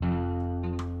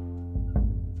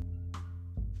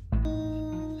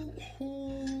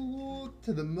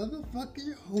to the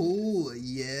motherfucking hole.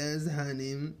 Yes,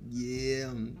 honey.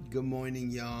 Yeah. Good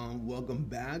morning, y'all. Welcome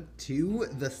back to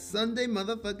the Sunday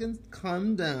motherfucking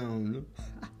calm down.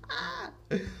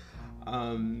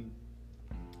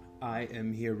 I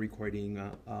am here recording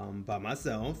by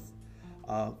myself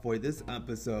for this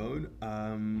episode.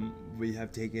 We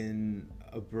have taken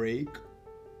a break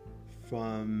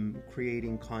from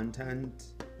creating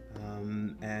content,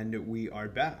 and we are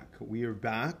back. We are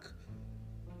back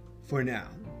for now.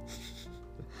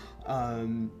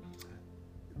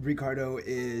 Ricardo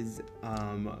is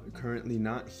currently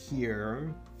not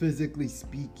here, physically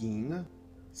speaking.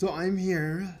 So I'm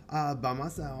here by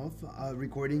myself,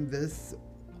 recording this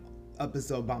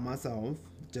episode by myself,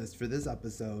 just for this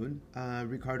episode.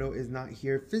 Ricardo is not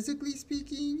here, physically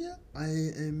speaking. I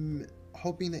am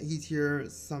hoping that he's here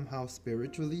somehow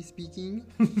spiritually speaking.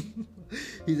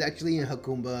 He's actually in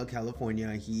Jacumba,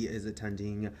 California. He is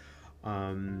attending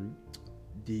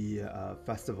the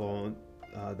festival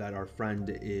that our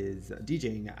friend is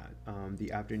DJing at,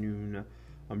 the Afternoon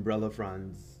Umbrella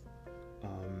Friends.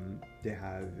 They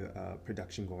have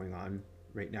production going on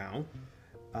right now.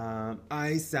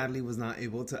 I sadly was not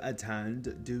able to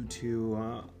attend due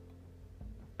to,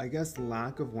 I guess,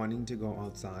 lack of wanting to go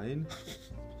outside.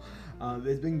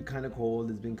 It's been kind of cold,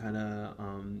 it's been kind of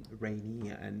rainy,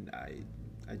 and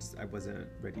I wasn't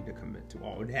ready to commit to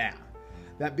all that.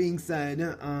 That being said,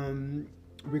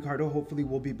 Ricardo hopefully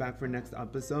will be back for next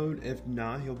episode. If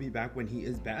not, he'll be back when he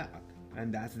is back,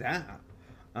 and that's that.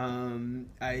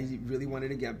 I really wanted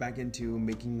to get back into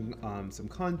making some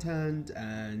content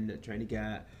and trying to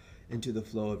get into the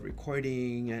flow of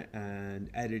recording and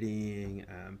editing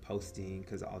and posting,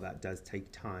 because all that does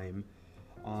take time.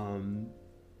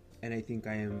 And I think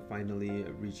I am finally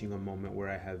reaching a moment where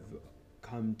I have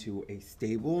come to a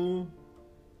stable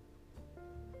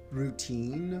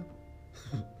routine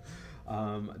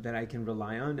that I can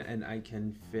rely on, and I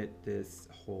can fit this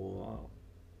whole,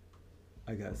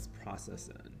 I guess, process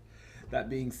in. That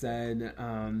being said,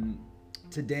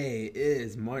 today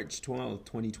is March 12th,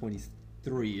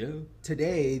 2023.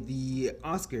 Today, the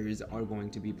Oscars are going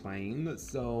to be playing,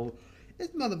 so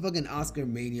it's motherfucking Oscar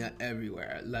mania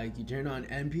everywhere. Like, you turn on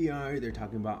NPR, they're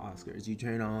talking about Oscars. You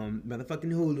turn on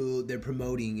motherfucking Hulu, they're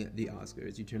promoting the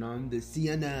Oscars. You turn on the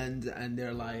CNNs, and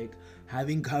they're like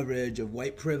having coverage of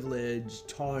white privilege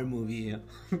Tar movie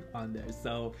on there.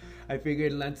 So I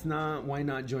figured, why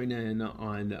not join in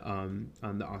on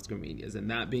the Oscar manias? And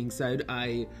that being said,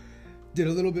 I did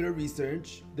a little bit of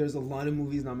research. There's a lot of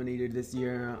movies nominated this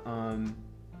year.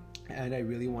 And I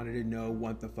really wanted to know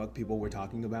what the fuck people were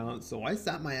talking about. So I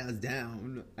sat my ass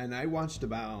down and I watched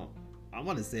about, I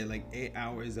want to say like 8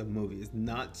 hours of movies.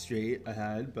 Not straight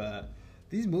ahead, but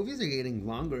these movies are getting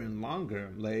longer and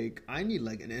longer. Like, I need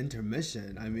like an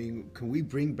intermission. I mean, can we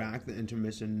bring back the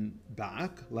intermission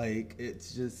back? Like,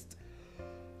 it's just,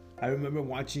 I remember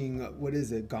watching, what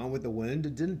is it, Gone with the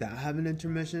Wind? Didn't that have an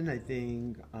intermission? I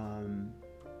think, oh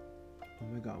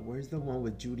my God, where's the one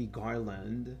with Judy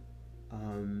Garland?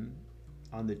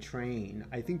 On the train.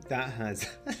 I think that has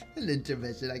an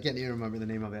intermission. I can't even remember the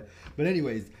name of it. But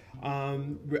anyways,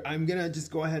 I'm gonna just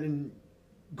go ahead and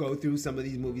go through some of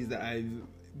these movies that I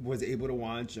was able to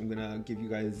watch. I'm gonna give you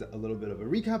guys a little bit of a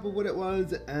recap of what it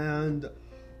was, and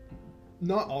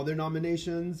not all their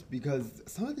nominations, because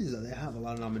some of these, they have a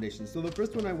lot of nominations. So the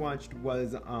first one I watched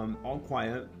was All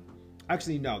Quiet.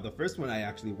 Actually, no, the first one I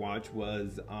actually watched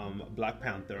was Black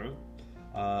Panther.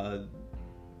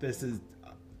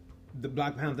 The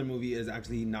Black Panther movie is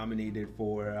actually nominated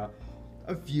for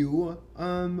a few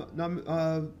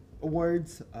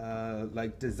awards,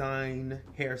 like design,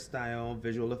 hairstyle,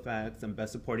 visual effects, and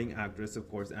best supporting actress. Of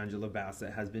course, Angela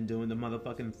Bassett has been doing the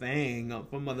motherfucking thing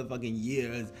for motherfucking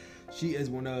years. She is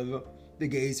one of the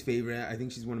gays' favorite. I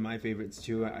think she's one of my favorites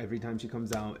too. Every time she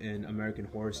comes out in American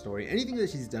Horror Story, anything that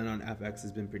she's done on FX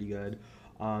has been pretty good.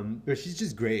 But she's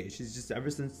just great. She's just, ever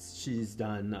since she's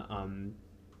done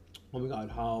oh my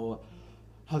God,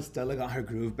 how Stella got her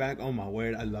groove back. Oh my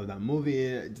word, I love that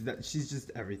movie. She's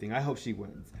just everything. I hope she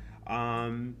wins.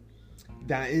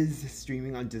 That is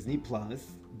streaming on Disney Plus.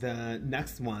 The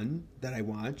next one that I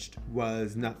watched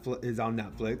is on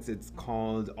Netflix. It's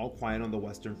called All Quiet on the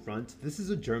Western Front. This is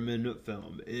a German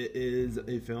film. It is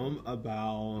a film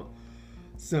about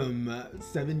some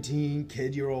 17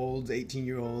 kid-year-olds,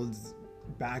 18-year-olds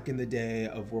back in the day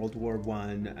of World War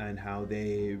I, and how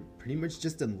they pretty much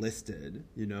just enlisted,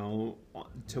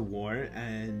 to war.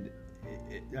 And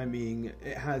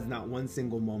it has not one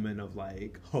single moment of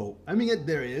like hope. I mean,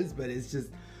 there is, but it's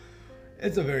just,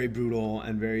 it's a very brutal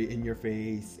and very in your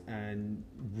face and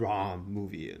raw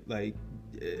movie. Like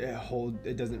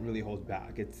it doesn't really hold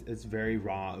back. It's very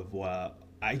raw of what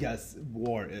I guess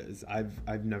war is.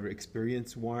 I've never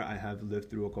experienced war. I have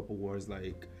lived through a couple wars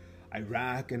like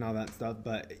Iraq and all that stuff,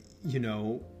 but you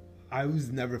know, I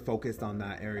was never focused on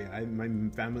that area. My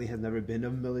family has never been a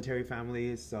military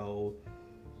family, so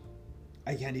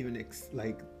I can't even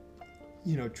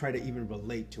try to even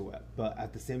relate to it. But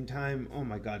at the same time, oh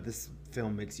my god, this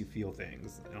film makes you feel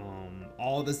things,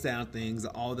 all the sad things,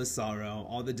 all the sorrow,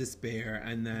 all the despair,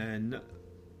 and then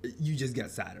you just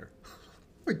get sadder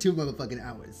for 2 motherfucking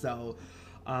hours. So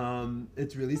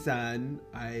it's really sad.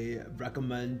 I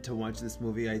recommend to watch this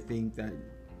movie. I think that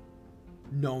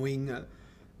knowing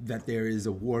that there is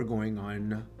a war going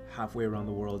on halfway around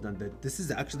the world and that this is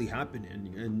actually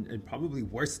happening and probably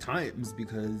worse times,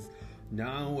 because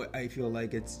now I feel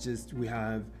like it's just we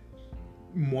have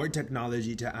more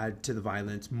technology to add to the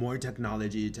violence, more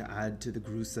technology to add to the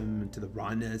gruesome, to the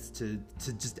rawness, to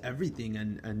just everything,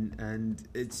 and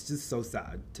it's just so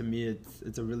sad. To me,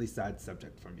 it's a really sad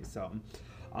subject for me. So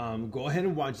go ahead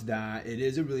and watch that. It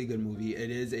is a really good movie. It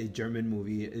is a German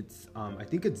movie. It's I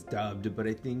think it's dubbed, but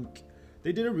I think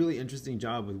they did a really interesting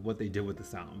job with what they did with the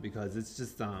sound, because it's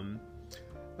just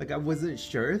like I wasn't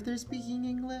sure if they're speaking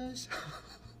English.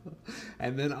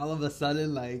 And then all of a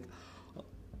sudden like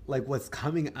what's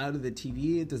coming out of the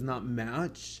TV does not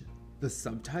match the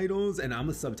subtitles, and I'm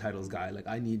a subtitles guy. Like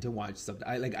I need to watch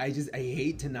I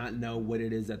hate to not know what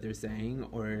it is that they're saying,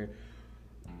 or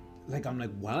like I'm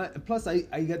like, what? Plus I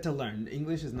get to learn.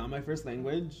 English is not my first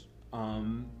language.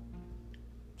 Soy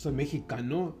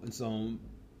mexicano, so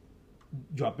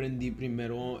yo aprendí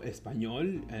primero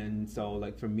español, and so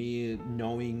like for me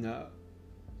knowing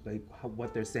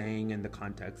what they're saying and the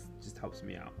context just helps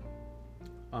me out.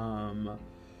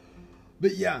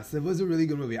 But yes, it was a really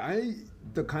good movie.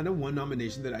 The kind of one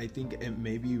nomination that I think it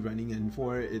may be running in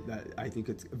for is that I think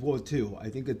it's two. I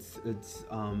think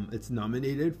it's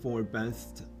nominated for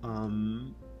best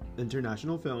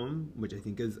international film, which I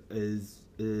think is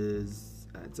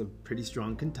it's a pretty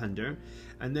strong contender,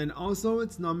 and then also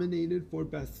it's nominated for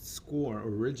best score,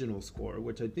 original score,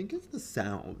 which I think is the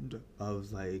sound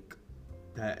of I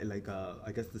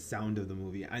guess the sound of the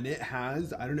movie. And it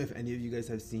has, I don't know if any of you guys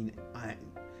have seen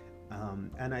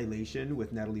Annihilation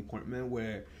with Natalie Portman,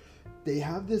 where they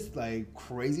have this like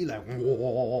crazy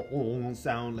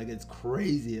sound, like it's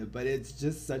crazy, but it's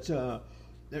just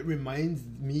it reminds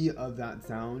me of that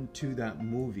sound to that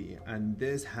movie, and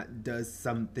this does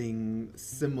something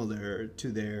similar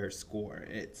to their score.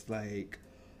 It's like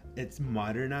it's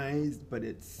modernized, but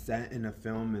it's set in a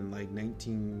film in like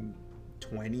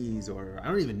 1920s, or I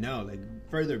don't even know, like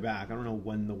further back. I don't know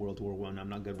when the World War I. I'm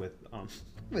not good with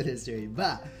with history,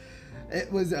 but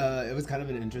it was kind of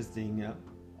an interesting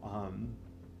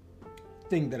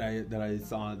thing that I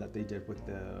saw that they did with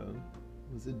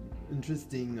was an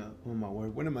interesting oh my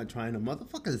word, what am I trying to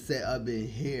motherfucking say up in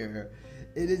here?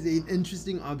 It is an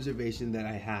interesting observation that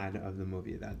I had of the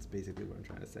movie. That's basically what I'm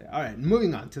trying to say. All right,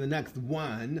 moving on to the next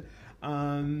one.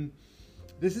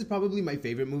 This is probably my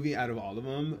favorite movie out of all of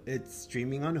them. It's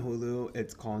streaming on Hulu.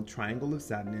 It's called Triangle of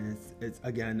Sadness. It's,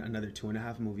 again, another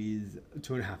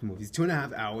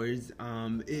 2.5 hours.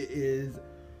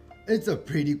 It's a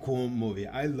pretty cool movie.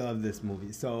 I love this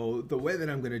movie. So the way that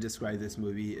I'm going to describe this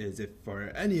movie is, if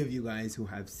for any of you guys who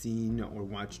have seen or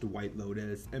watched White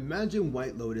Lotus, imagine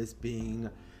White Lotus being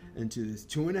into this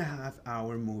 2.5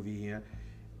 hour movie,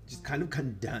 just kind of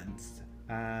condensed.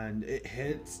 And it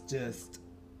hits just...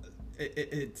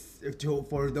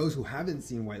 for those who haven't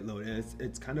seen White Lotus,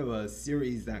 it's kind of a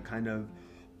series that kind of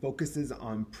focuses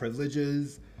on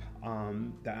privileges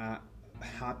that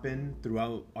happen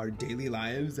throughout our daily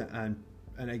lives, and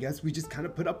I guess we just kind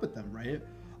of put up with them, right?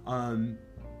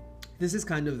 This is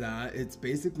kind of that. It's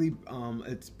basically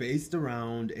it's based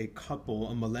around a couple,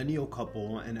 a millennial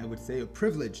couple, and I would say a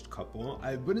privileged couple.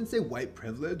 I wouldn't say white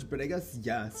privilege, but I guess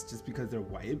yes, just because they're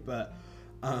white, but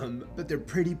they're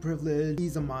pretty privileged.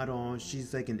 He's a model,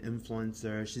 she's like an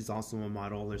influencer, she's also a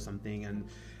model or something, and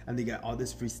they get all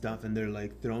this free stuff, and they're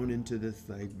like thrown into this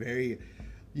like very,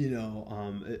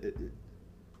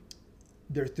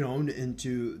 they're thrown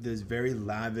into this very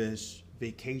lavish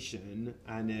vacation,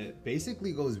 and it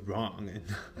basically goes wrong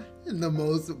in the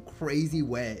most crazy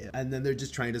way, and then they're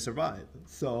just trying to survive.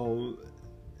 So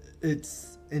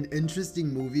it's an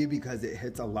interesting movie because it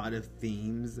hits a lot of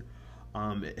themes.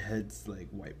 It hits like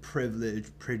white privilege,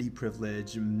 pretty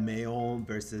privilege, male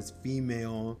versus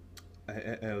female.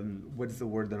 What is the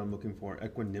word that I'm looking for?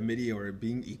 Equanimity, or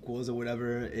being equals, or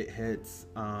whatever. It hits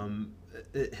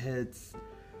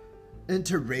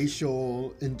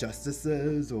interracial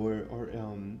injustices or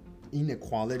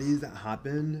inequalities that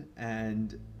happen,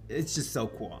 and it's just so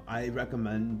cool. I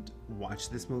recommend watch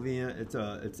this movie. It's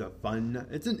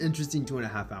an interesting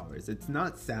 2.5 hours. It's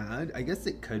not sad. I guess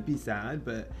it could be sad,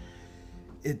 but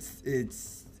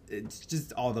it's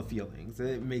just all the feelings.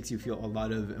 It makes you feel a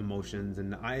lot of emotions,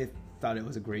 and I thought it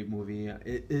was a great movie.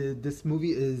 This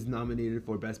movie is nominated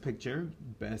for Best Picture,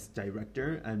 Best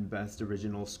Director, and Best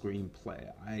Original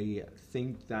Screenplay. I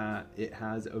think that it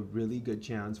has a really good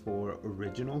chance for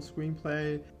original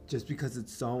screenplay, just because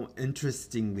it's so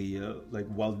interestingly like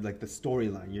the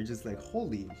storyline. You're just like,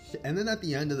 holy shit. And then at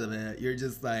the end of it, you're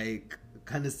just like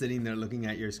kind of sitting there looking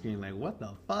at your screen like, what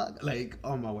the fuck? Like,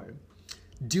 oh my word.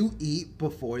 Do eat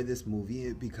before this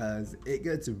movie because it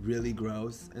gets really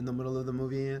gross in the middle of the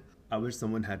movie. I wish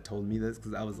someone had told me this,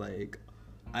 because I was like,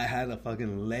 I had a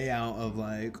fucking layout of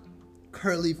like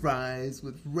curly fries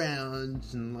with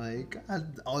ranch and like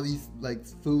all these like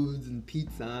foods and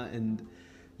pizza, and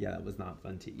yeah, that was not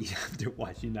fun to eat after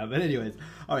watching that. But anyways,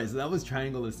 all right, so that was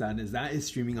Triangle of Sadness. That is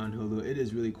streaming on Hulu. It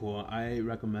is really cool. I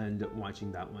recommend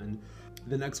watching that one.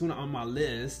 The next one on my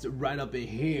list, right up in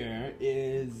here,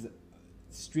 is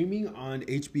streaming on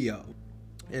HBO.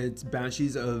 It's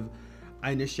Banshees of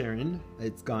Inisherin.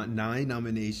 It's got 9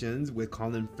 nominations, with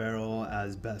Colin Farrell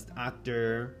as Best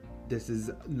Actor. This is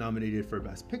nominated for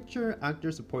Best Picture,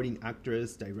 Actor, Supporting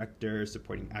Actress, Director,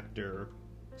 Supporting Actor,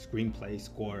 Screenplay,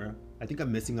 Score. I think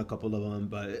I'm missing a couple of them,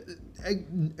 but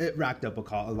it racked up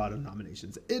a lot of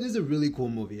nominations. It is a really cool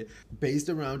movie, based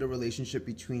around a relationship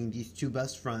between these two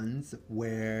best friends,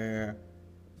 where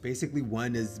basically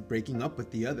one is breaking up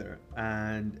with the other,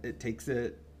 and it takes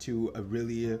it to a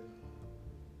really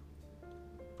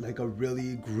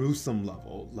gruesome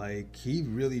level. Like, he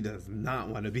really does not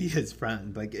want to be his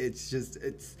friend. Like, it's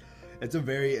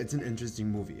an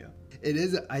interesting movie. It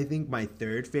is, I think, my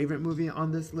 3rd favorite movie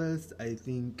on this list. I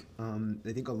think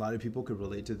a lot of people could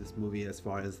relate to this movie, as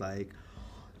far as like,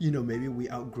 you know, maybe we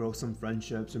outgrow some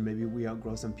friendships, or maybe we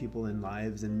outgrow some people in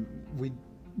lives, and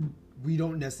we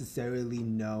don't necessarily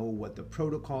know what the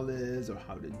protocol is or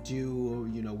how to do.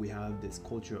 You know, we have this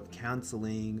culture of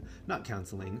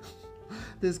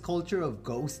this culture of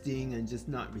ghosting and just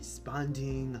not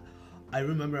responding. I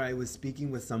remember I was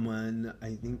speaking with someone,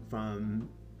 I think from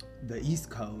the East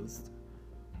Coast,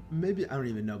 maybe, I don't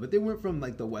even know, but they weren't from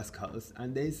like the West Coast,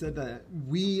 and they said that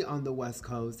we on the West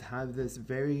Coast have this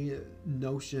very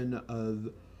notion of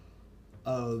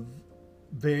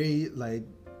very like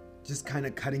just kind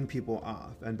of cutting people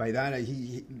off. And by that,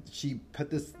 she put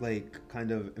this like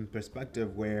kind of in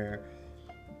perspective, where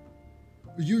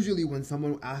usually when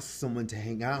someone asks someone to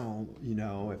hang out, you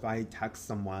know, if I text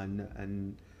someone,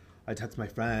 and I text my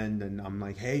friend and I'm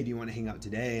like, hey, do you want to hang out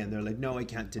today? And they're like, no, I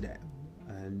can't today.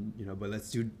 And, you know, but let's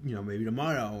do, you know, maybe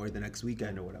tomorrow or the next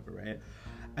weekend or whatever, right?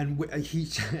 And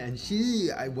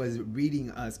I was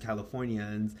reading us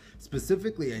Californians,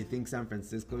 specifically, I think San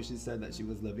Francisco, she said that she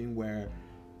was living, where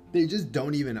they just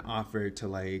don't even offer to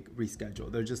like reschedule.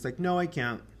 They're just like, no, I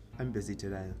can't. I'm busy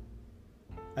today.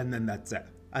 And then that's it.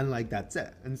 And like, that's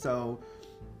it. And so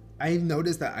I've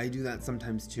noticed that I do that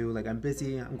sometimes too. Like, I'm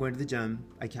busy, I'm going to the gym,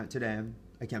 I can't today,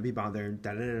 I can't be bothered,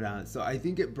 da da da da. So I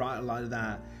think it brought a lot of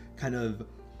that kind of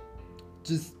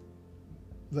just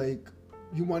like,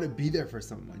 you want to be there for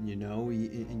someone, you know,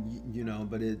 you know,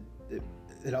 but it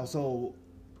also,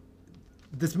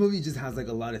 this movie just has like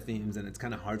a lot of themes, and it's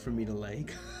kind of hard for me to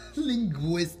like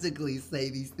linguistically say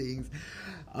these things.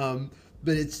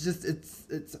 But it's just,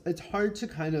 it's hard to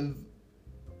kind of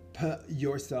put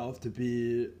yourself to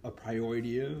be a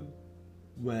priority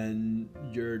when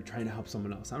you're trying to help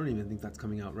someone else. I don't even think that's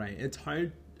coming out right. It's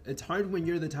hard when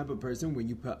you're the type of person where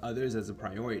you put others as a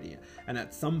priority. And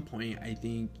at some point, I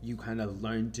think you kind of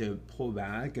learn to pull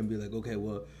back and be like, okay,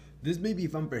 well, this may be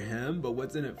fun for him, but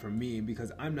what's in it for me?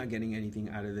 Because I'm not getting anything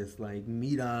out of this like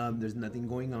meetup. There's nothing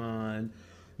going on.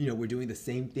 You know, we're doing the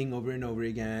same thing over and over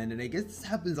again. And I guess this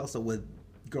happens also with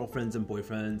girlfriends and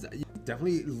boyfriends. I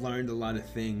definitely learned a lot of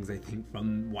things, I think,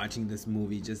 from watching this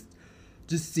movie. Just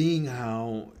seeing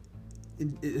how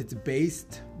it's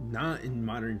based not in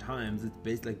modern times, it's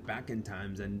based like back in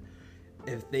times. And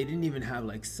if they didn't even have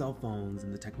like cell phones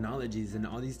and the technologies and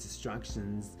all these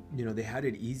distractions, you know, they had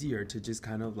it easier to just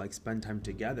kind of like spend time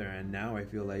together. And now I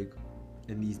feel like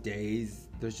in these days,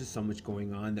 there's just so much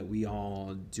going on that we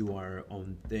all do our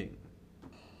own thing.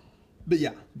 But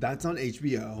yeah, that's on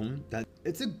HBO.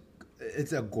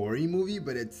 It's a gory movie,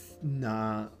 but it's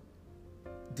not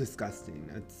disgusting.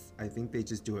 I think they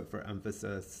just do it for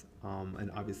emphasis,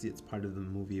 and obviously it's part of the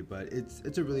movie, but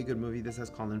it's a really good movie. This has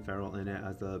Colin Farrell in it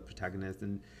as the protagonist,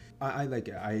 and I like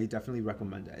it. I definitely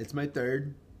recommend it. It's my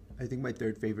third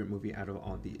favorite movie out of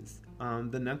all these.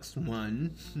 The next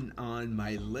one on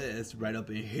my list, right up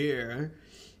in here,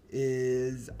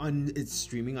 it's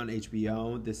streaming on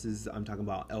HBO. I'm talking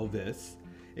about Elvis.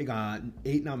 It got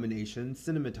 8 nominations: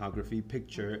 cinematography,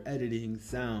 picture, editing,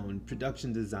 sound,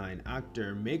 production design,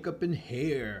 actor, makeup, and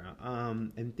hair.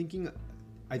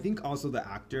 I think also the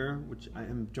actor, which I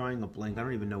am drawing a blank. I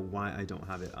don't even know why I don't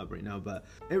have it up right now, but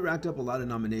it racked up a lot of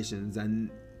nominations, and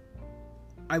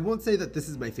I won't say that this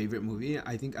is my favorite movie.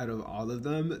 I think out of all of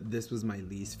them, this was my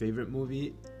least favorite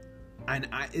movie. And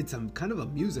it's kind of a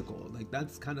musical. Like,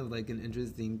 that's kind of like an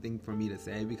interesting thing for me to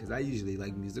say, because I usually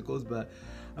like musicals, but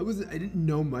I didn't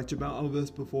know much about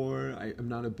Elvis before. I'm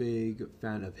not a big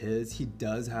fan of his. He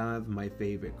does have my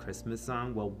favorite Christmas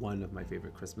song. Well, one of my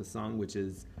favorite Christmas song, which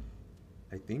is,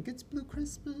 I think it's Blue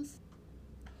Christmas.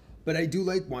 But I do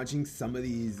like watching some of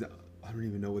these, I don't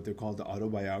even know what they're called, the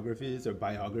autobiographies or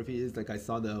biographies. Like, I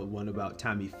saw the one about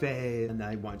Tammy Faye, and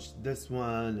I watched this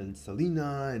one, and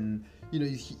Selena, and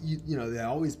you know, they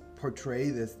always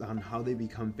portray this on how they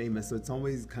become famous. So it's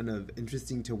always kind of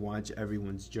interesting to watch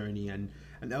everyone's journey. And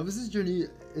Elvis's journey,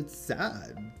 it's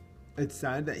sad. It's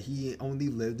sad that he only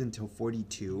lived until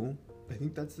 42. I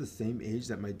think that's the same age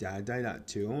that my dad died at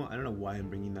too. I don't know why I'm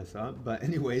bringing this up, but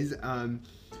anyways,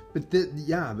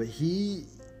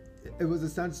 it was a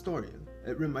sad story.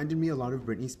 It reminded me a lot of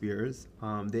Britney Spears.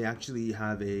 They actually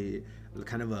have a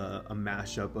kind of a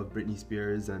mashup of Britney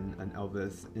Spears and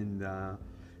Elvis in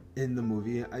the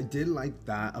movie. I did like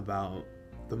that about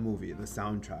the movie, the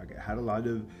soundtrack. It had a lot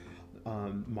of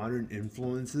modern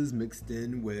influences mixed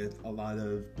in with a lot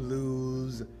of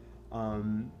blues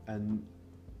and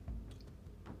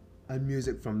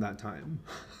music from that time.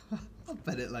 I'll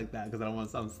put it like that because I don't want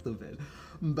to sound stupid.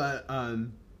 But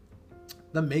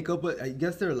the makeup, I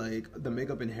guess the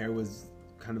makeup and hair was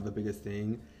kind of the biggest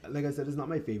thing. Like I said, it's not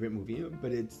my favorite movie,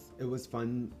 but it was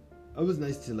fun. It was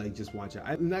nice to like just watch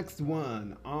it. Next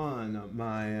one on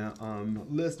my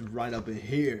list right up in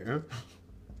here.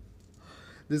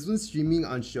 This one's streaming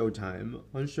on Showtime.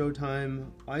 On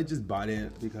Showtime, I just bought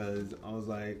it because I was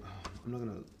like,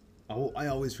 I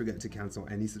always forget to cancel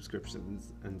any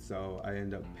subscriptions, and so I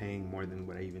end up paying more than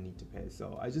what I even need to pay.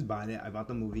 So I just bought it. I bought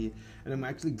the movie, and I'm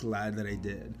actually glad that I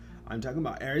did. I'm talking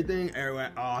about Everything,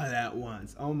 Everywhere, All at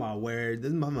Once. Oh my word,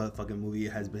 this motherfucking movie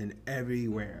has been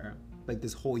everywhere. Like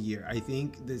this whole year. I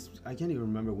can't even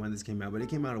remember when this came out, but it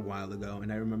came out a while ago.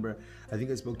 And I think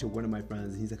I spoke to one of my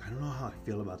friends, and he's like, I don't know how I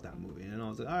feel about that movie. And I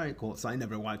was like, all right, cool. So I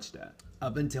never watched that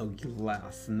up until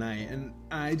last night. And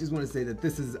I just want to say that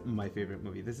this is my favorite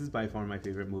movie. This is by far my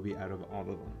favorite movie out of all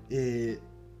of them.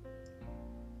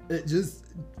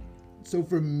 So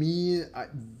for me,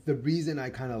 the reason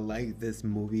I kind of like this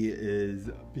movie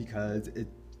is because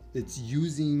it's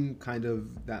using kind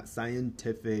of that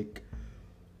scientific,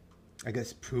 I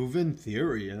guess, proven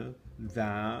theory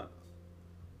that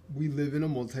we live in a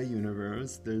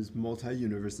multi-universe. There's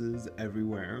multi-universes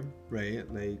everywhere, right?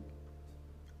 Like,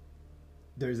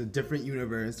 there's a different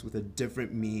universe with a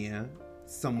different me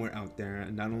somewhere out there.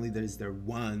 And not only is there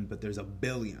one, but there's a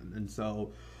billion. And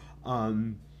so,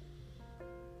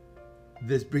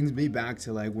 this brings me back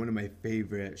to like one of my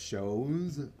favorite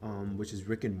shows, which is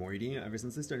Rick and Morty. Ever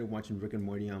since I started watching Rick and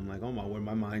Morty, I'm like, oh my word,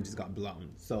 my mind just got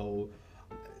blown. So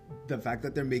the fact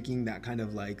that they're making that kind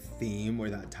of like theme or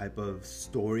that type of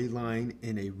storyline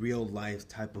in a real life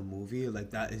type of movie, like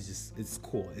that is just, it's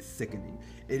cool. It's sickening.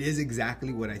 It is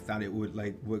exactly what I thought it would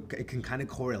like. It can kind of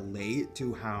correlate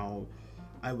to how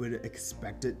I would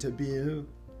expect it to be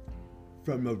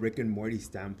from a Rick and Morty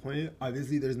standpoint.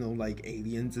 Obviously there's no like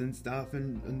aliens and stuff,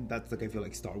 and that's like, I feel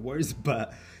like Star Wars,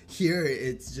 but here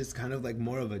it's just kind of like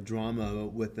more of a drama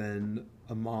within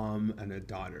a mom and a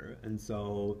daughter. And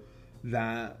so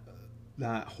that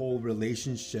whole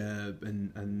relationship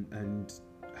and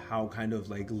how kind of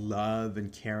like love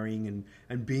and caring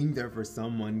and being there for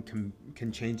someone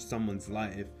can change someone's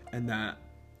life, and that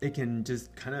it can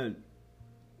just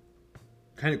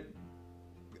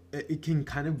it can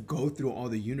kind of go through all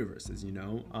the universes, you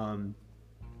know?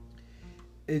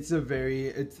 It's a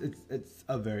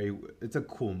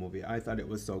cool movie. I thought it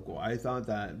was so cool. I thought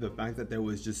that the fact that there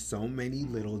was just so many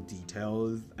little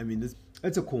details. I mean,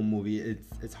 it's a cool movie.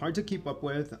 It's hard to keep up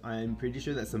with. I'm pretty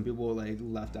sure that some people like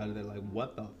left out of it like,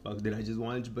 what the fuck did I just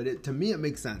watch? But to me it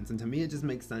makes sense, and to me it just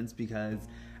makes sense because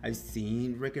I've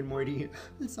seen Rick and Morty,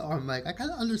 so I'm like, I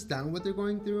kind of understand what they're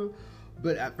going through.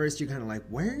 But at first you're kind of like,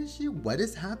 where is she? What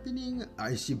is happening?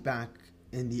 Is she back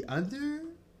in the other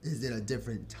Is it a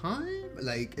different time?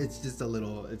 Like, it's just a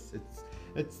little, it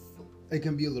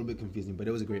can be a little bit confusing, but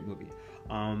it was a great movie.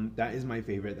 That is my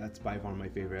favorite. That's by far my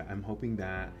favorite. I'm hoping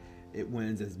that it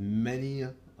wins as many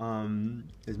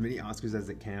Oscars as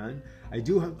it can. I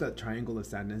do hope that Triangle of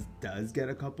Sadness does get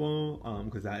a couple,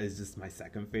 because that is just my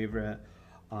second favorite.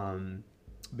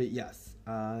 But yes,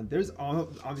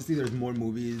 obviously there's more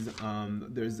movies.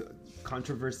 There's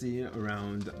controversy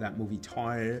around that movie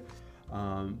Tar,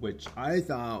 which I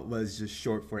thought was just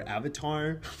short for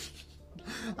Avatar.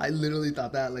 I literally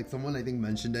thought that, like, someone I think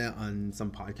mentioned it on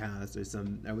some podcast or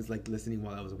I was like listening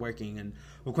while I was working, and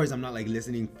of course I'm not like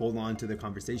listening full on to the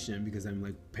conversation because I'm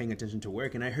like paying attention to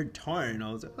work, and I heard Tar and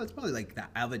I was like, oh, it's probably like that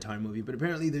Avatar movie, but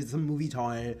apparently there's some movie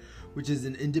Tar, which is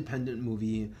an independent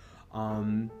movie.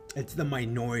 It's the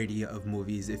minority of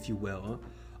movies, if you will,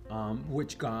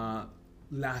 which got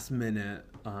last minute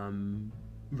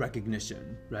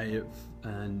recognition, right?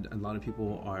 And a lot of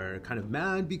people are kind of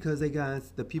mad because I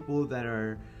guess the people that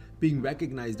are being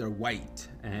recognized are white,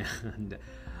 and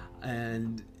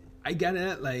I get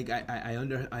it. Like I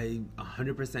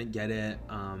 100% get it.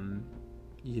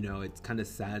 You know, it's kind of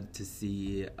sad to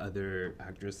see other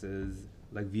actresses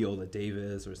like Viola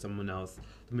Davis or someone else,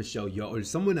 Michelle Yeoh, or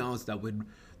someone else that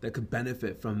could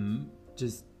benefit from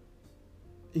just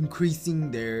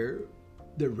increasing their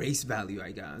race value,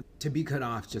 I guess, to be cut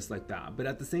off just like that. But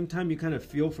at the same time, you kind of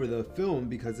feel for the film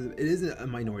because it is a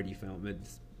minority film.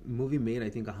 It's a movie made, I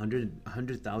think,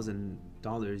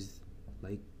 $100,000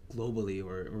 like globally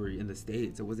or in the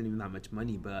States. It wasn't even that much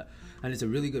money, and it's a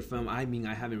really good film. I mean,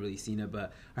 I haven't really seen it,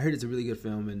 but I heard it's a really good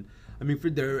film, and I mean,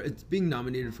 it's being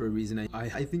nominated for a reason.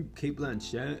 I think Cate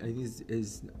Blanchett, I think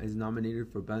is nominated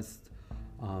for Best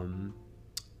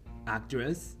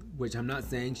Actress, which I'm not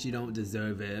saying she don't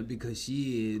deserve it because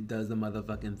she does the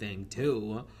motherfucking thing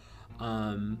too.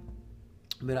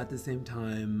 But at the same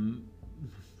time,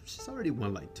 she's already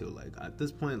won like two. Like at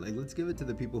this point, like let's give it to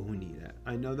the people who need it.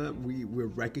 I know that we're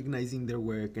recognizing their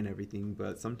work and everything,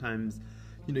 but sometimes,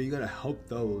 you know, you gotta help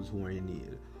those who are in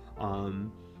need.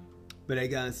 But I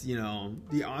guess, you know,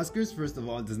 the Oscars, first of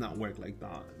all, does not work like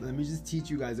that. Let me just teach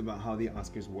you guys about how the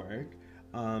Oscars work.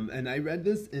 And I read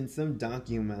this in some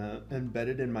document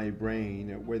embedded in my brain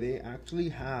where they actually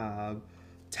have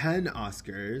 10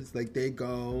 Oscars. Like they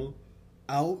go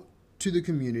out to the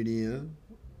community,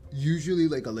 usually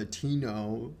like a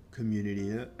Latino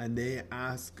community, and they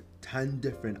ask 10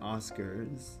 different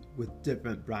Oscars with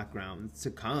different backgrounds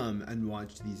to come and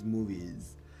watch these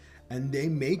movies. And they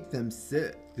make them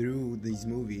sit through these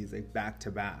movies like back to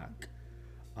back.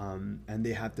 And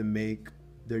they have to make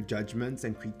their judgments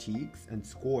and critiques and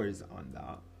scores on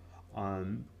that.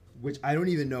 Which I don't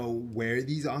even know where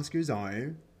these Oscars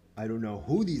are. I don't know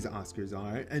who these Oscars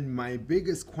are. And my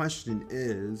biggest question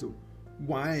is,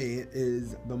 why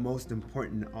is the most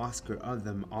important Oscar of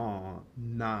them all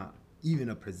not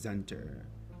even a presenter?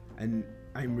 And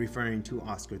I'm referring to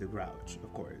Oscar the Grouch,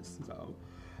 of course. So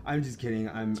I'm just kidding.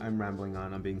 I'm rambling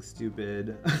on. I'm being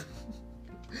stupid.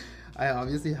 I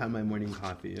obviously had my morning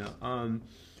coffee.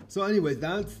 So anyways,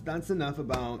 that's enough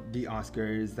about the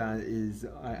Oscars. That is,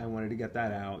 I wanted to get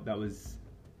that out.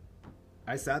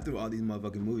 I sat through all these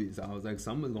motherfucking movies. I was like,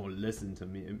 someone's gonna listen to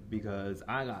me because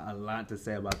I got a lot to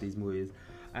say about these movies.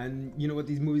 And you know what?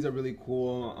 These movies are really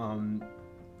cool.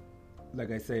 Like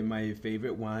I say, my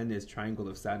favorite one is Triangle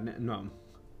of Sadness. No,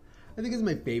 I think it's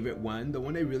my favorite one. The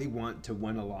one I really want to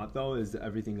win a lot, though, is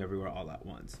Everything Everywhere All at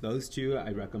Once. Those two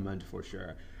I recommend for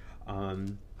sure.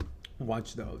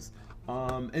 Watch those.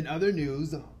 In other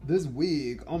news, this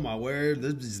week, oh my word,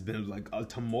 this has been like a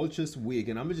tumultuous week,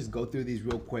 and I'm gonna just go through these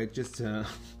real quick just to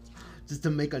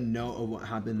make a note of what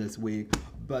happened this week.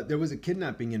 But there was a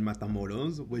kidnapping in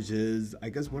Matamoros, which is, I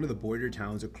guess, one of the border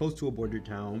towns, or close to a border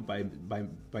town by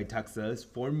Texas.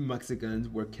 4 Mexicans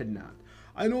were kidnapped.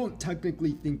 I don't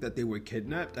technically think that they were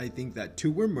kidnapped. I think that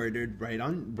 2 were murdered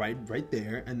right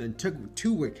there, and then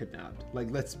 2 were kidnapped. Like,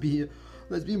 let's be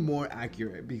more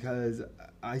accurate, because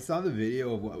I saw the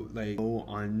video of what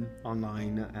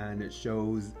online, and it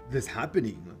shows this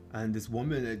happening, and this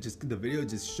woman, the video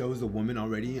just shows the woman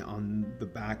already on the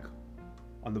back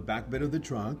bed of the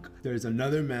truck. There's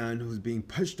another man who's being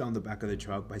pushed on the back of the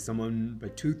truck by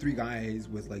 2-3 guys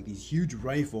with like these huge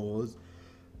rifles.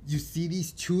 You see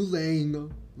these 2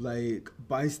 laying like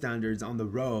bystanders on the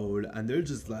road, and they're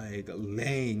just like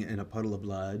laying in a puddle of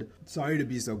blood. Sorry to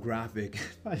be so graphic,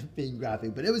 being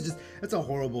graphic, but it's a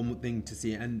horrible thing to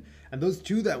see. And those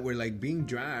 2 that were like being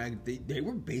dragged, they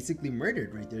were basically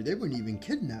murdered right there. They weren't even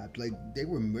kidnapped. Like, they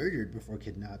were murdered before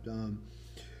kidnapped.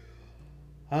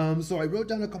 So I wrote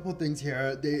down a couple things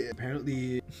here. They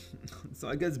apparently, so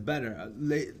I guess better,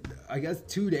 I guess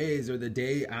 2 days or the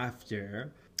day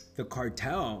after, the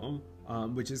cartel,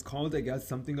 which is called, I guess,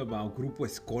 something about Grupo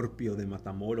Escorpio de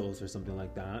Matamoros or something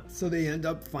like that. So they end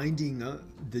up finding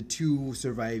the 2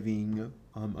 surviving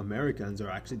Americans, or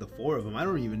actually the 4 of them. I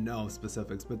don't even know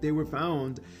specifics, but they were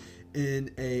found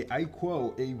in I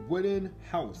quote, a wooden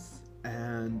house.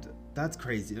 And that's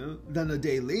crazy. Huh? Then a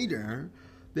day later,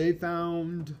 they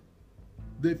found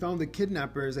the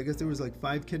kidnappers. I guess there was like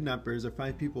 5 kidnappers or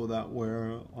 5 people that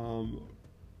were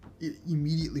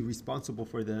immediately responsible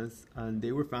for this, and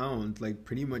they were found like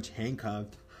pretty much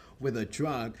handcuffed with a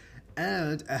truck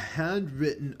and a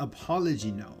handwritten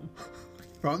apology note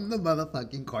from the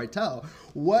motherfucking cartel.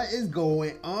 What is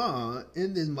going on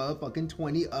in this motherfucking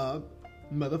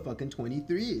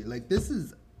 23? Like, this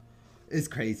is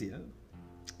crazy.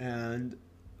 And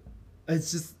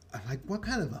it's just like, what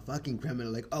kind of a fucking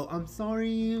criminal? Like, oh, I'm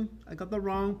sorry, I got the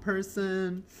wrong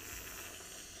person.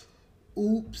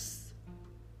 Oops.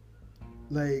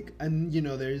 Like, and you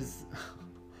know, there's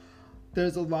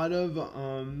a lot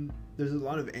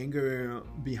of anger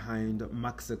behind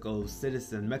Mexican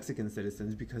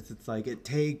citizens, because it's like it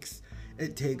takes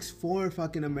 4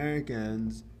 fucking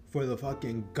Americans for the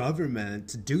fucking government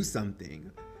to do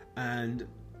something, and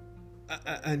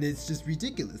it's just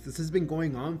ridiculous. This has been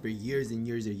going on for years and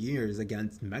years and years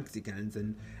against Mexicans,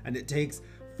 and it takes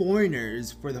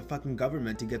foreigners for the fucking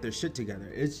government to get their shit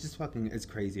together. It's just fucking, it's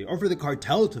crazy. Or for the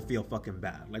cartel to feel fucking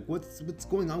bad. Like, what's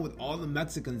going on with all the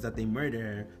Mexicans that they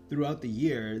murder throughout the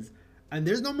years, and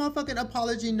there's no motherfucking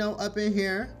apology note up in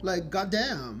here? Like,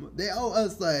 goddamn, they owe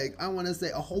us, like, I want to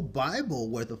say a whole Bible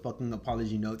worth of fucking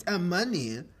apology notes and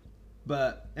money.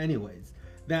 But anyways,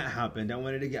 that happened. I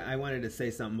wanted to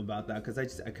say something about that,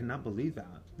 because I cannot believe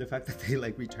that, the fact that they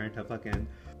like returned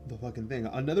the fucking thing.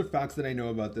 Another facts that I know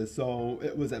about this. So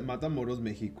it was at Matamoros,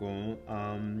 Mexico.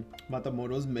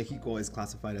 Matamoros, Mexico is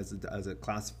classified as a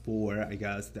class 4, I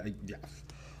guess.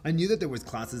 I knew that there was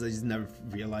classes. I just never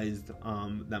realized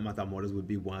that Matamoros would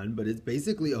be one. But it's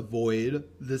basically avoid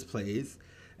this place.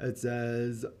 It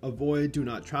says avoid, do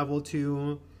not travel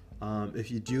to.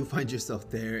 If you do find yourself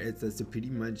there, it says to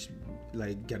pretty much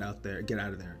like get out of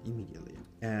there immediately.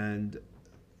 And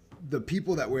the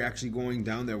people that were actually going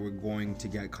down there were going to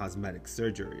get cosmetic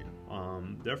surgery.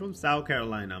 They're from South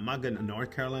Carolina. I'm not gonna North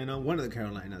Carolina, one of the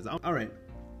Carolinas. All right,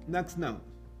 next note.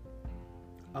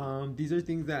 These are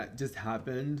things that just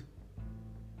happened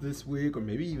this week, or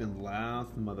maybe even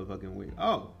last motherfucking week.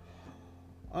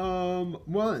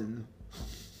 One,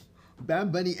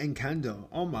 Bad Bunny and Kendall.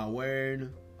 Oh my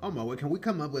word. Can we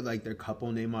come up with like their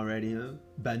couple name already? Huh?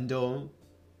 Bendo,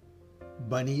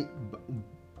 Bunny,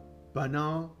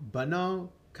 Bano,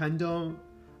 Kendall.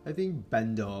 I think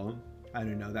Bendo. I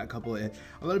don't know, that couple. A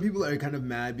lot of people are kind of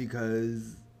mad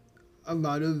because a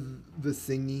lot of the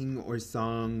singing or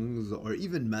songs or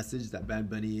even message that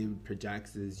Bad Bunny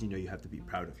projects is, you know, you have to be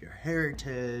proud of your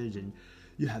heritage, and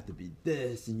you have to be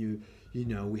this, and you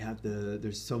know, we have to,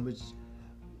 there's so much.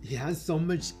 He has so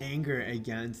much anger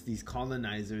against these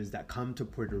colonizers that come to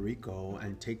Puerto Rico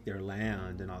and take their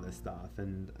land and all this stuff.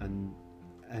 And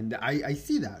I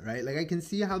see that, right? Like, I can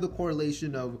see how the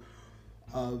correlation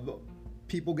of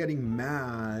people getting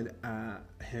mad at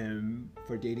him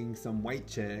for dating some white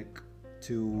chick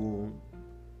to,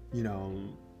 you know,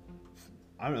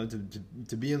 I don't know,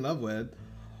 to be in love with,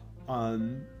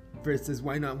 versus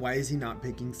why is he not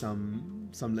picking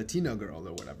some Latina girl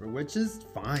or whatever, which is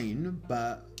fine.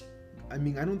 But I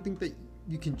mean, I don't think that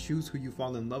you can choose who you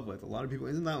fall in love with. A lot of people,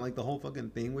 isn't that like the whole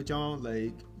fucking thing with y'all?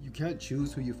 Like, you can't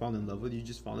choose who you fall in love with, you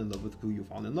just fall in love with who you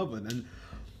fall in love with. And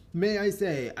may I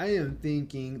say, I am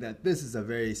thinking that this is a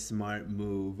very smart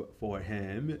move for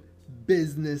him,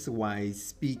 business-wise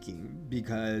speaking,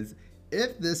 because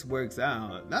if this works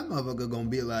out, that motherfucker gonna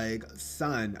be like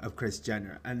son of Kris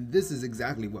Jenner. And this is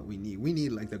exactly what we need. We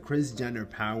need like the Kris Jenner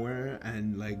power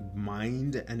and like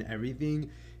mind and everything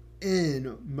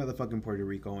in motherfucking Puerto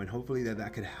Rico. And hopefully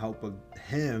that could help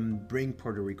him bring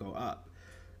Puerto Rico up.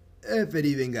 If it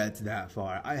even gets that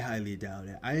far, I highly doubt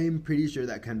it. I am pretty sure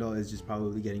that Kendall is just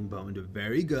probably getting boned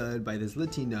very good by this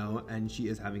Latino, and she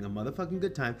is having a motherfucking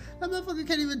good time. That motherfucker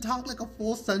can't even talk like a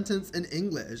full sentence in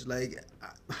English. Like,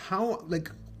 how,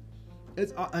 like,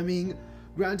 it's, I mean,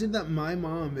 granted that my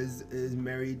mom is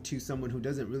married to someone who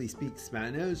doesn't really speak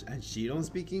Spanish, and she don't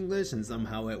speak English, and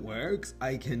somehow it works,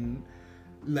 I can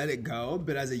let it go.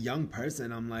 But as a young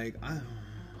person, I'm like, I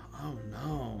don't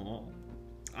know.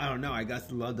 I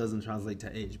guess love doesn't translate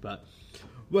to age, but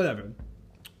whatever.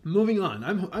 Moving on.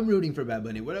 I'm rooting for Bad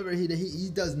Bunny. Whatever he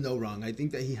does no wrong. I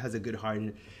think that he has a good heart,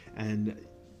 and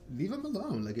leave him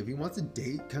alone. Like, if he wants to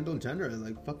date Kendall Jenner,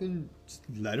 like, fucking just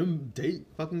let him date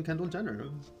fucking Kendall Jenner.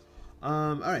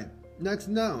 All right. Next,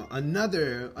 now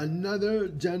another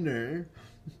Jenner.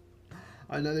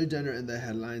 Another Jenner in the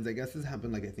headlines. I guess this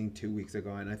happened like I think 2 weeks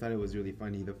ago, and I thought it was really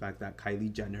funny the fact that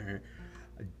Kylie Jenner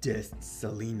dissed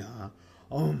Selena.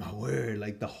 Oh my word,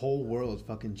 like the whole world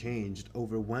fucking changed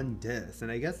over one diss.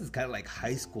 And I guess it's kind of like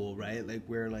high school, right? Like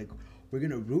we're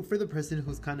gonna root for the person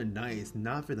who's kind of nice,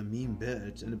 not for the mean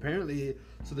bitch. And apparently,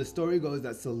 so the story goes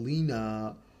that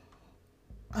Selena,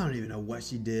 I don't even know what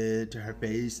she did to her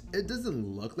face. It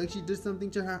doesn't look like she did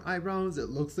something to her eyebrows. It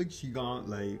looks like she got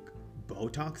like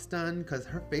Botox done, because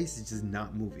her face is just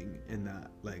not moving in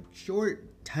that like short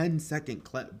 10-second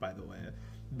clip, by the way.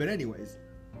 But anyways,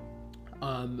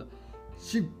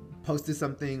 she posted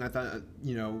something. I thought,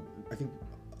 I think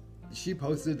she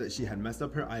posted that she had messed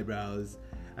up her eyebrows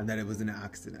and that it was an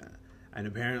accident. And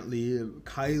apparently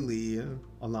Kylie,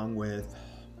 along with,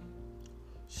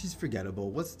 she's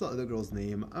forgettable. What's the other girl's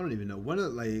name? I don't even know. One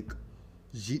of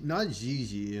not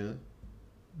Gigi,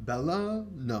 Bella?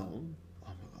 No. Oh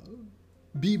my God.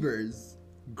 Bieber's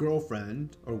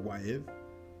girlfriend or wife,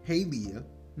 Hailey.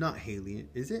 Not Haley.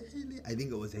 Is it Haley? I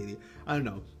think it was Haley. I don't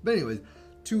know. But anyways,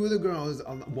 one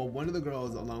of the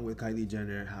girls along with Kylie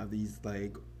Jenner have these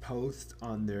like posts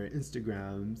on their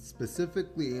Instagram,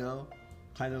 specifically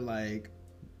kind of like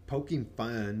poking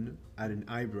fun at an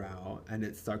eyebrow, and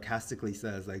it sarcastically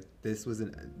says like this was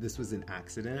an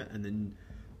accident, and then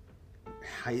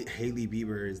Hailey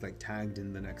Bieber is like tagged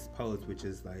in the next post, which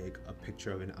is like a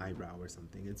picture of an eyebrow or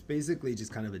something. It's basically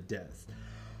just kind of a diss.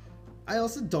 I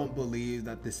also don't believe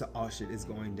that this all shit is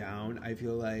going down. I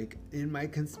feel like in my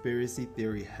conspiracy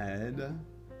theory head,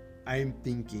 I'm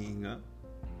thinking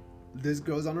this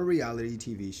girl's on a reality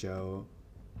TV show.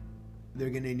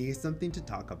 They're gonna need something to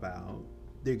talk about.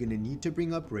 They're gonna need to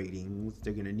bring up ratings.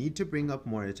 They're gonna need to bring up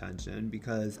more attention,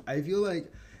 because I feel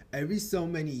like every so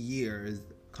many years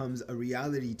comes a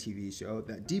reality TV show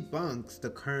that debunks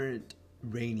the current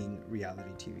reigning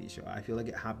reality TV show. I feel like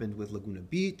it happened with Laguna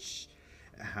Beach.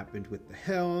 It happened with The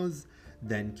Hills,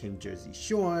 then came Jersey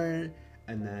Shore,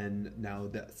 and then now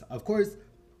this. Of course,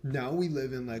 now we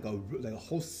live in like a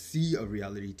whole sea of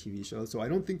reality TV shows, so I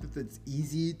don't think that it's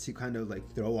easy to kind of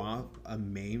like throw off a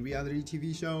main reality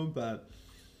TV show, but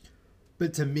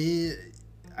to me,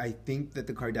 I think that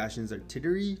the Kardashians are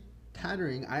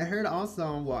tattering. I heard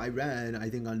also, well, I read, I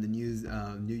think on the news,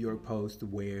 New York Post,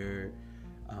 where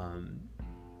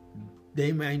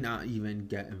they might not even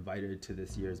get invited to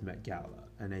this year's Met Gala.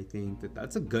 And I think that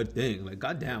that's a good thing. Like,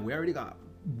 goddamn, we already got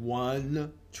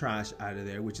one trash out of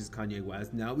there, which is Kanye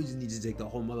West. Now we just need to take the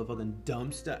whole motherfucking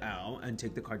dumpster out and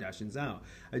take the Kardashians out.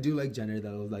 I do like Jenner,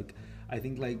 though. Like, I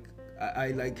think, like,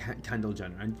 I like Kendall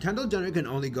Jenner. And Kendall Jenner can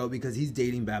only go because he's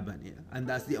dating Bad Bunny. And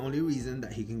that's the only reason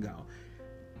that he can go.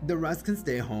 The rest can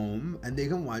stay home and they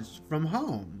can watch from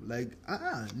home. Like,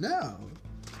 no.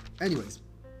 Anyways,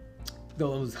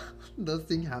 those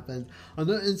things happened.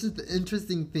 Another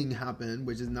interesting thing happened,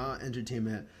 which is not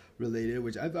entertainment related,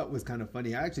 which I thought was kind of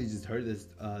funny. I actually just heard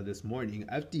this morning.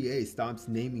 FDA stops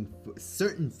naming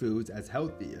certain foods as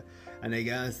healthy, and I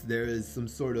guess there is some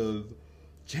sort of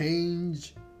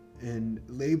change in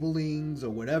labelings or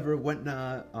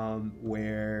whatnot,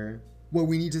 where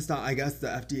we need to stop. I guess the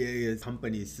FDA is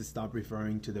companies to stop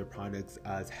referring to their products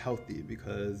as healthy,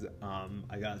 because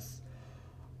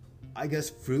I guess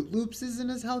Fruit Loops isn't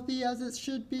as healthy as it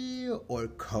should be, or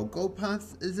Cocoa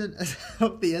Puffs isn't as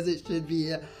healthy as it should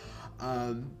be.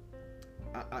 I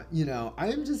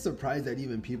am just surprised that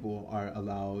even people are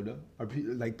allowed, or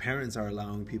like parents are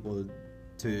allowing people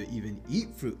to even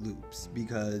eat Fruit Loops,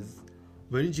 because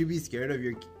wouldn't you be scared of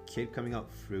your kid coming out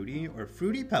fruity, or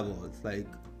Fruity Pebbles? Like,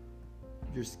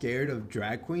 you're scared of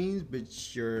drag queens,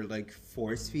 but you're like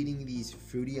force feeding these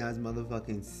fruity ass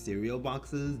motherfucking cereal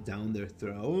boxes down their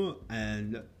throat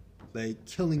and like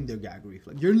killing their gag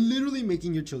reflex. You're literally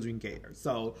making your children gayer.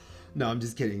 So no, I'm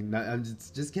just kidding. I'm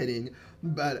just kidding.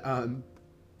 But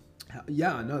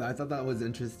yeah, no, I thought that was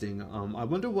interesting. I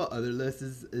wonder what other list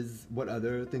is what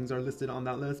other things are listed on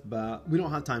that list, but we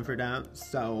don't have time for that,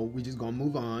 so we just gonna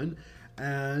move on.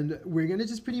 And we're gonna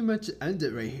just pretty much end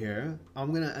it right here.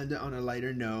 I'm gonna end it on a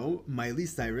lighter note. Miley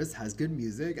Cyrus has good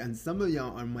music, and some of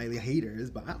y'all are Miley haters,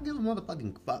 but I don't give a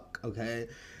motherfucking fuck, okay?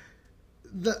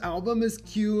 The album is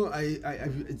cute.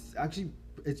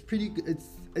 It's pretty good.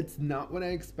 It's not what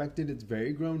I expected. It's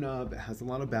very grown up. It has a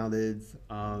lot of ballads.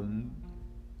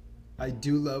 I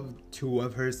do love two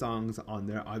of her songs on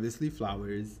there. Obviously,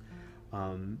 Flowers.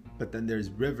 But then there's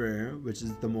River, which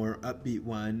is the more upbeat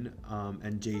one,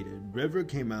 and Jaded. River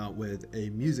came out with a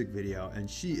music video, and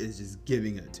she is just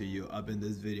giving it to you up in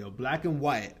this video. Black and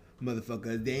white,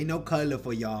 motherfuckers. There ain't no color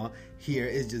for y'all. Here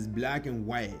it's just black and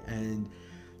white, and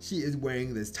she is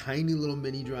wearing this tiny little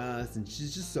mini dress, and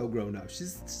she's just so grown up.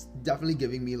 She's definitely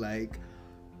giving me like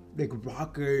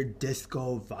rocker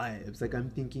disco vibes. Like I'm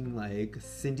thinking like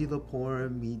Cyndi Lauper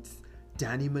meets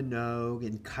Danny Minogue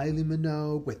and Kylie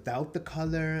Minogue without the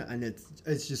color, and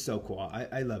it's just so cool.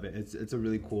 I love it. It's a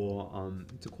really cool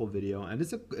it's a cool video, and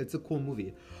it's a cool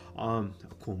movie.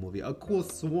 A cool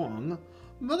song.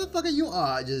 Motherfucker, you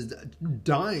are just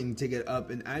dying to get up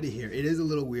and out of here. It is a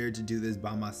little weird to do this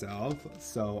by myself,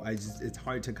 so it's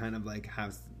hard to kind of like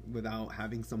have without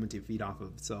having someone to feed off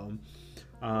of. So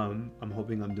I'm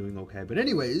hoping I'm doing okay. But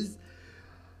anyways,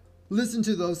 listen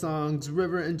to those songs,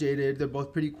 River and Jaded. They're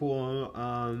both pretty cool.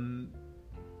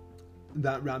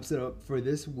 That wraps it up for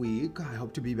this week. I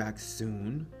hope to be back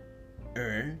soon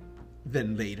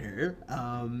than later.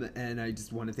 And I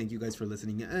just want to thank you guys for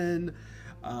listening in.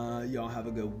 Y'all have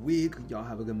a good week. Y'all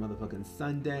have a good motherfucking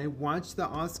Sunday. Watch the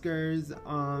Oscars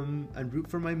and root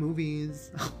for my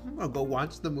movies. Or go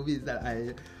watch the movies that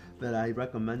I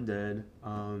recommended.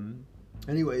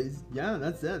 Anyways, yeah,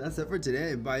 that's it for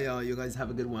today. Bye, y'all. You guys have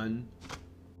a good one.